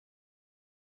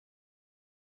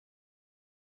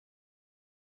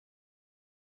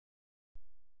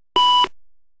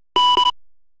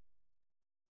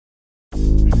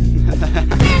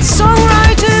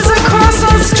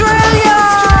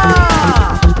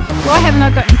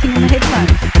haven't I got anything on the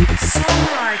headphones?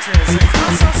 Songwriters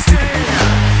Across Australia,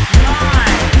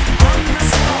 live on the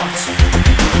spot.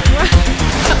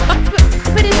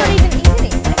 But it's not even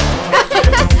evening.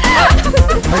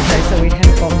 Okay, so we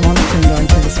have got monitoring going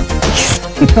through this.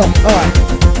 Alright.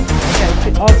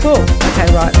 Okay, oh cool. Okay,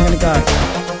 right, I'm going to go.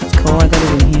 It's cool, I got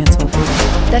it in here, it's all good.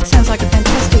 That sounds like a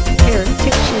fantastic pair of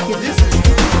tips you give us.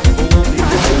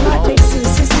 Right next to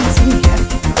assistants in here.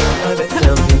 That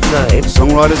sounds insane.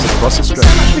 Songwriters Across Australia.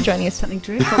 So much for joining us, something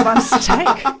terrific. One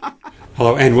steak.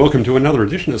 Hello and welcome to another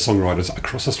edition of Songwriters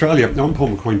Across Australia. I'm Paul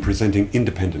McQueen presenting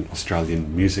independent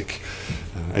Australian music.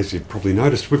 As you've probably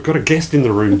noticed, we've got a guest in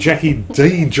the room. Jackie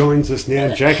Dee joins us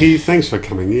now. Jackie, thanks for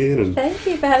coming in and Thank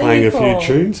you for having playing me, a Paul.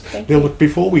 few tunes. Thank Now you. look,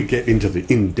 before we get into the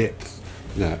in-depth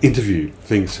interview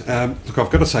things, look, I've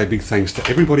got to say a big thanks to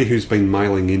everybody who's been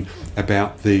mailing in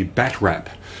about the Bat Rap.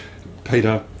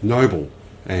 Peter Noble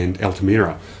and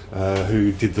Altamira,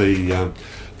 who did the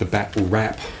Bat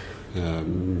Rap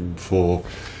for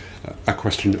A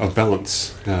Question of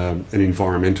Balance, an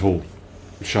environmental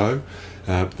show.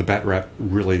 The Bat Rap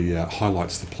really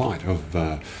highlights the plight of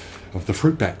the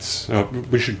fruit bats.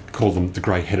 We should call them the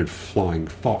grey-headed flying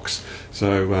fox.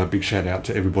 So big shout out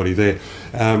to everybody there.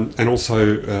 And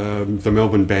also the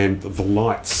Melbourne band The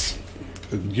Lights.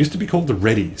 It used to be called The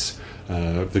Reddies.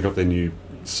 They got their new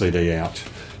CD out,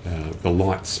 The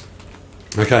Lights.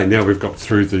 Okay, now we've got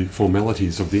through the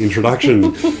formalities of the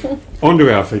introduction. On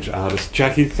to our feature artist.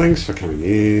 Jackie, thanks for coming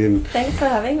in. Thanks for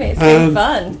having me. It's been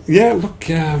fun. Yeah, look,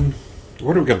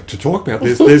 what have we got to talk about?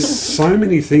 There's so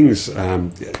many things. The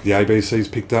ABC's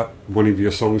picked up one of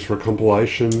your songs for a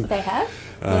compilation. They have.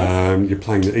 Yes. You're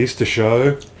playing the Easter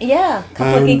show. Yeah, a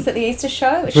couple of gigs at the Easter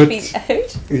show, which should be a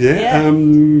hoot. Yeah,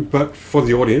 but for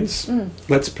the audience,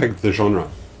 let's peg the genre.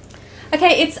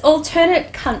 Okay, it's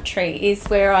alternate country is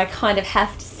where I kind of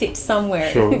have to sit somewhere,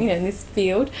 Sure. in this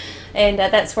field, and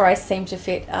that's where I seem to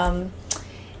fit.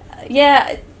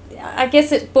 Yeah, I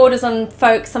guess it borders on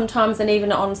folk sometimes, and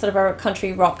even on sort of a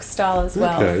country rock style as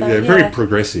well. Okay, So, yeah, very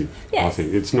progressive, I Yes.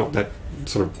 think. It's not that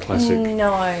sort of classic,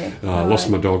 No. lost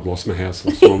my dog, lost my house,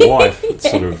 lost my wife.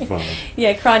 It's sort of...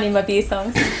 Yeah, crying in my beer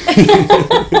songs.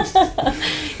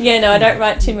 Yeah, no, I don't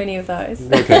write too many of those.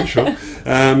 Okay, sure.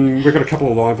 We've got a couple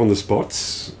of live on the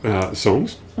spots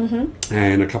songs,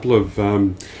 and a couple of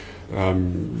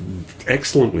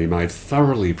excellently made,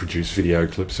 thoroughly produced video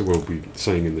clips that we'll be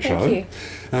seeing in the show.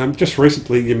 Thank Just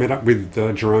recently, you met up with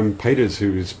Jerome Peters,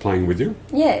 who is playing with you.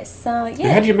 Yes, How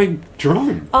yeah. did you meet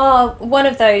Jerome? Oh, one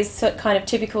of those sort kind of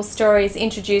typical stories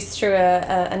introduced through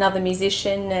another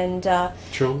musician, and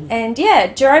Sure. and yeah,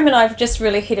 Jerome and I have just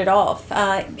really hit it off.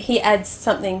 He adds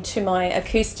something to my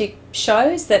acoustic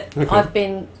shows that Okay. I've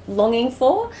been longing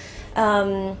for.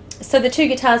 So the two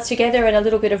guitars together and a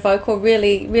little bit of vocal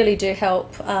really do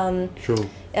help Sure.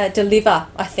 deliver,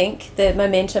 I think, the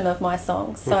momentum of my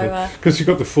songs. So Because you've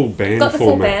got the full band got the full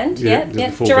format. band, yeah.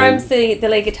 the full Jerome's band. the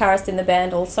lead guitarist in the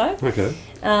band also. Okay.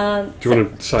 Do you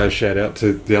want to say a shout out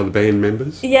to the other band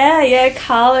members? Yeah,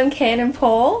 Carl and Ken and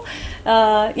Paul.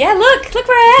 Yeah, look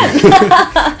where I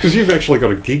am. Because you've actually got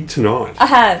a gig tonight. I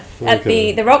have at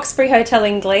Okay. the Roxbury Hotel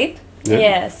in Glebe. Yeah.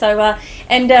 Yeah. So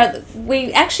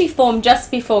we actually formed just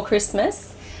before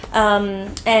Christmas,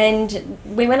 and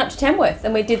we went up to Tamworth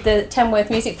and we did the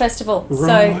Tamworth Music Festival.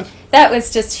 Right. So that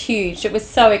was just huge. It was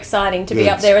so exciting to be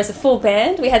Yes. up there as a full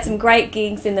band. We had some great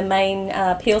gigs in the main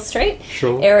Peel Street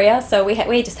Sure. area. So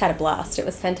we just had a blast. It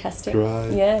was fantastic.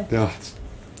 Right. Yeah.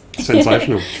 It's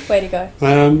sensational. Way to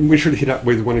go. We should hit up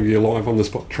with one of your live on the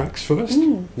spot tracks first,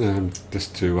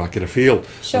 just to get a feel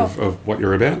Sure. of what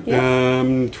you're about.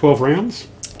 Yeah. 12 rounds.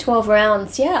 12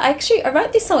 rounds, yeah. I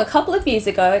wrote this song a couple of years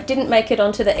ago. It didn't make it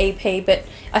onto the EP, but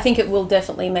I think it will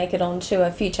definitely make it onto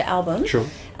a future album. Sure.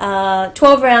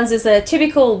 12 rounds is a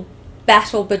typical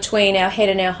battle between our head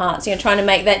and our hearts. Trying to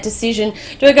make that decision.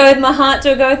 Do I go with my heart?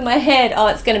 Do I go with my head? Oh,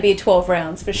 it's going to be 12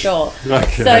 rounds for sure.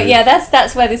 Okay. So yeah,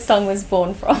 that's where this song was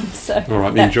born from. So All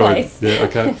right, that enjoy. place. Yeah,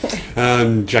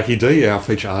 okay. Jackie Dee, our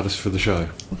feature artist for the show.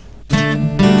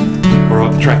 All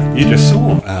right, the track you just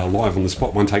saw live on the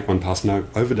spot, One Take, One Pass, No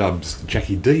Overdubs,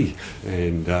 Jackie Dee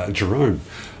and Jerome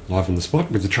live on the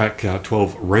spot with the track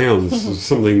 12 Rounds.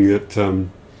 Something that,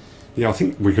 I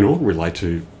think we can all relate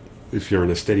to if you're in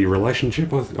a steady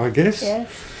relationship, I guess. Yes.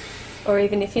 Or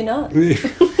even if you're not.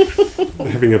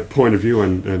 Having a point of view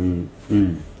and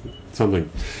something.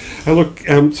 Look,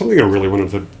 something I really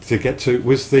wanted to get to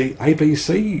was the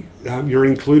ABC. You're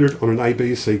included on an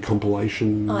ABC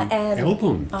compilation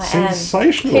album. I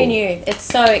Sensational. am. Who knew? It's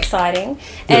so exciting.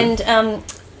 Yeah. And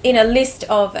in a list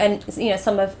of,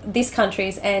 some of this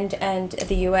country's and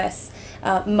the US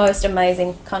most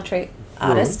amazing country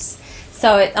artists.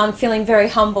 I'm feeling very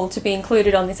humbled to be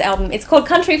included on this album. It's called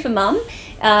Country for Mum.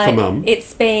 For Mum?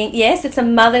 It's a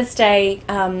Mother's Day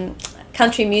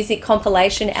country music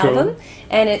compilation album,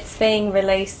 and it's being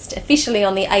released officially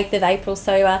on the 8th of April.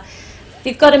 So if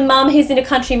you've got a mum who's into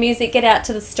country music, get out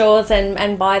to the stores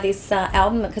and buy this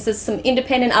album, because there's some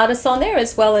independent artists on there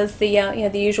as well as the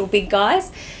the usual big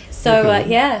guys. So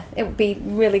it would be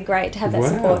really great to have that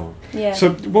support. Yeah.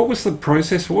 So what was the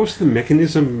process? What was the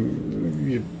mechanism?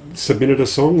 You submitted a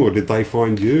song, or did they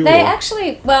find you? They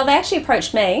actually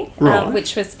approached me, Right.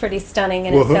 which was pretty stunning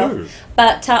in Woohoo. itself.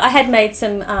 But I had made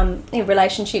some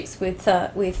relationships with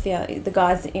the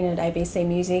guys in at ABC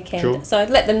Music, and so I'd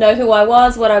let them know who I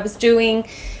was, what I was doing.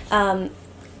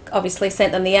 Obviously,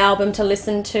 sent them the album to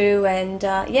listen to, and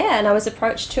and I was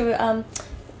approached to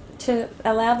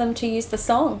allow them to use the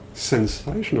song.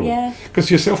 Sensational. Yeah. Because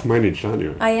you're self-managed, aren't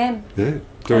you? I am. Yeah.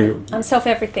 I'm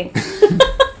self-everything.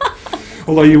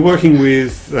 Although you're working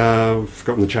with, I've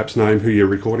forgotten the chap's name, who you're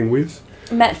recording with?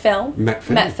 Matt Fell. Matt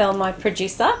Fell, my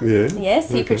producer. Yeah.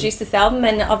 Yes, he produced this album,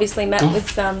 and obviously Matt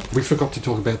we forgot to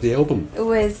talk about the album.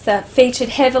 was featured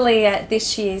heavily at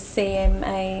this year's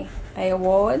CMA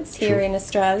Awards here in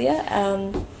Australia,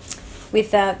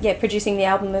 with producing the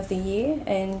album of the year,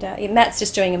 and Matt's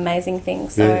just doing amazing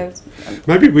things. So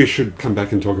maybe we should come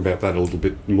back and talk about that a little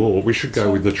bit more. We should go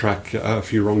with the track "A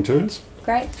Few Wrong Turns."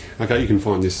 Great. Okay, you can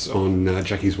find this on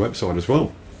Jackie's website as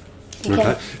well.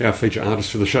 Okay, our feature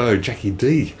artist for the show, Jackie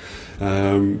Dee,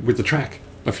 with the track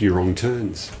 "A Few Wrong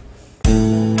Turns."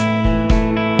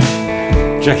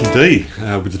 Jackie Dee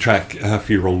with the track "A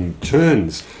Few Wrong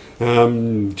Turns."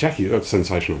 Jackie, that's a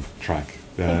sensational track.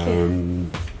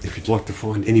 If you'd like to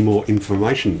find any more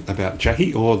information about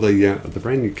Jackie or the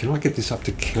brand new, can I get this up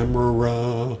to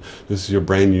camera? This is your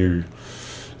brand new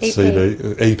CD,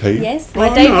 EP. Yes, my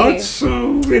debut. No,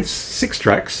 it's 6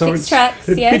 tracks, so Six tracks,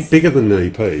 a bit bigger than the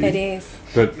EP. It is.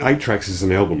 But 8 tracks is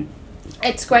an album.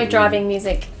 It's great driving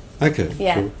music. Okay.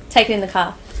 Yeah, Cool. take it in the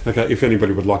car. Okay, if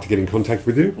anybody would like to get in contact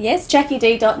with you. Yes,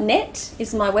 jackiedee.net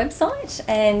is my website,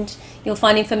 and you'll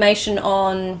find information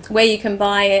on where you can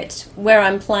buy it, where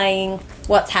I'm playing,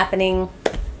 what's happening.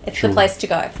 It's the place to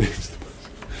go.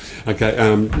 Okay,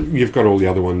 you've got all the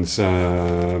other ones.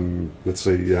 Let's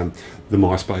see, the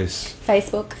MySpace,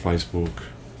 Facebook,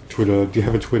 Twitter. Do you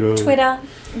have a Twitter?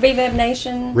 Reverb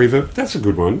Nation. Reverb, that's a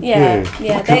good one. Yeah.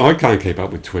 I can't keep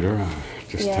up with Twitter. It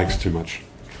just takes too much.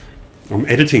 I'm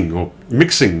editing or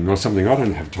mixing or something. I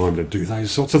don't have time to do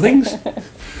those sorts of things.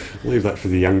 Leave that for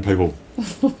the young people.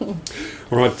 All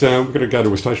right, we're going to go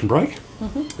to a station break.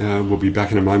 We'll be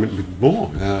back in a moment with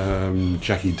more.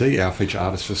 Jackie Dee, our feature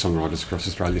artist for Songwriters Across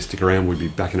Australia. Stick around, we'll be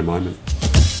back in a moment.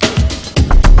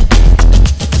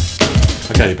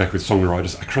 Okay, back with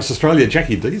Songwriters Across Australia.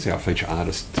 Jackie Dee is our feature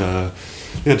artist. Now,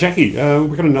 Jackie,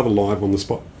 we've got another live on the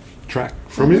spot track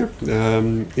from you,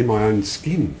 In My Own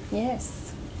Skin. Yes.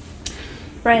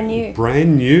 Brand new.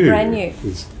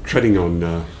 It's treading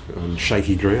on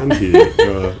shaky ground here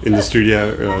in the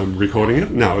studio recording it.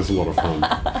 No, it was a lot of fun.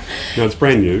 No, it's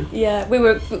brand new. Yeah,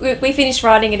 we finished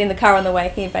writing it in the car on the way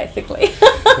here, basically.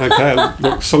 Okay,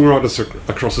 look, Songwriters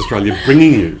Across Australia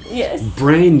bringing you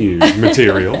brand new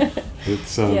material.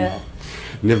 It's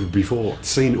never before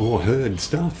seen or heard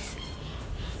stuff.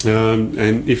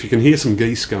 And if you can hear some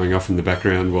geese going off in the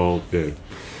background, well,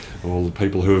 all the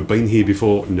people who have been here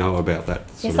before know about that.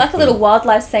 It's like a little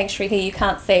wildlife sanctuary here. You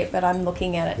can't see it, but I'm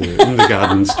looking at it. In the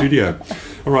garden studio.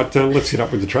 All right, let's hit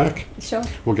up with the track. Sure.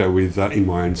 We'll go with In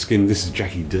My Own Skin. This is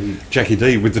Jackie Dee. Jackie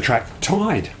Dee with the track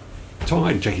Tide.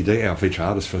 Jackie Dee, our feature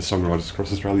artist for Songwriters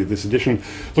Across Australia this edition.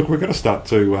 Look, we've got to start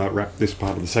to wrap this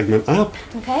part of the segment up.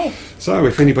 Okay. So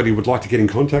if anybody would like to get in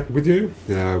contact with you,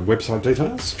 website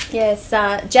details? Yes,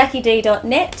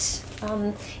 jackiedee.net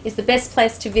is the best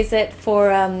place to visit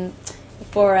for a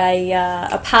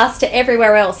pass to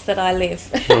everywhere else that I live.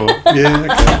 Sure. Yeah,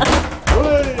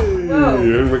 okay.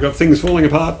 And we've got things falling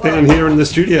apart down here in the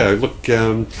studio. Look,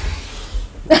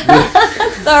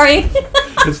 Sorry.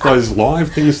 it's those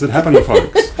live things that happen,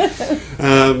 folks.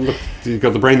 Look, you've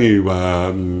got the brand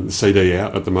new CD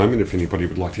out at the moment. If anybody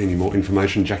would like any more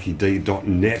information,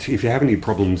 jackiedee.net. If you have any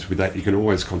problems with that, you can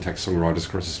always contact Songwriters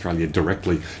Across Australia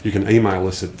directly. You can email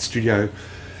us at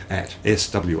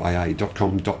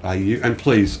studio@swaa.com.au, and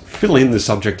please fill in the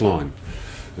subject line.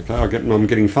 Okay, I'm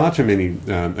getting far too many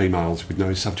emails with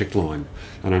no subject line,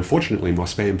 and unfortunately my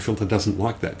spam filter doesn't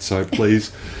like that, so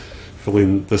please fill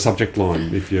in the subject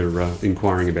line if you're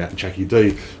inquiring about Jackie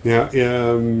Dee. Now,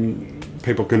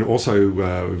 people can also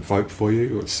vote for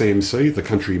you at CMC, the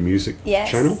Country Music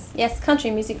Channel. Yes,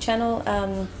 Country Music Channel.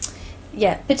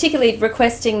 yeah, particularly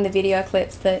requesting the video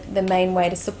clips, the main way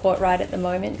to support right at the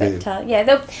moment. But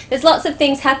there's lots of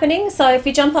things happening, so if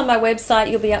you jump on my website,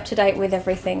 you'll be up to date with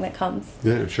everything that comes.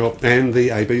 Yeah, sure. And the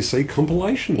ABC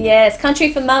compilation. Yes,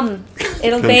 Country for Mum.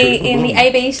 It'll Country be for in Mum. the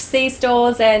ABC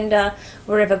stores and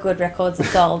wherever good records are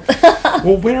sold.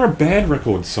 Well, where are bad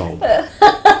records sold?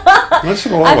 That's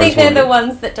what I always I think they're the wondered.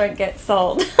 ones that don't get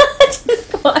sold,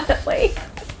 just quietly.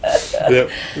 Yep.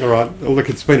 All right. Well, look,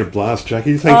 it's been a blast,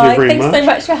 Jackie. Thank you very Thanks much. so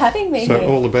much for having me So here.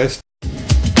 all the best.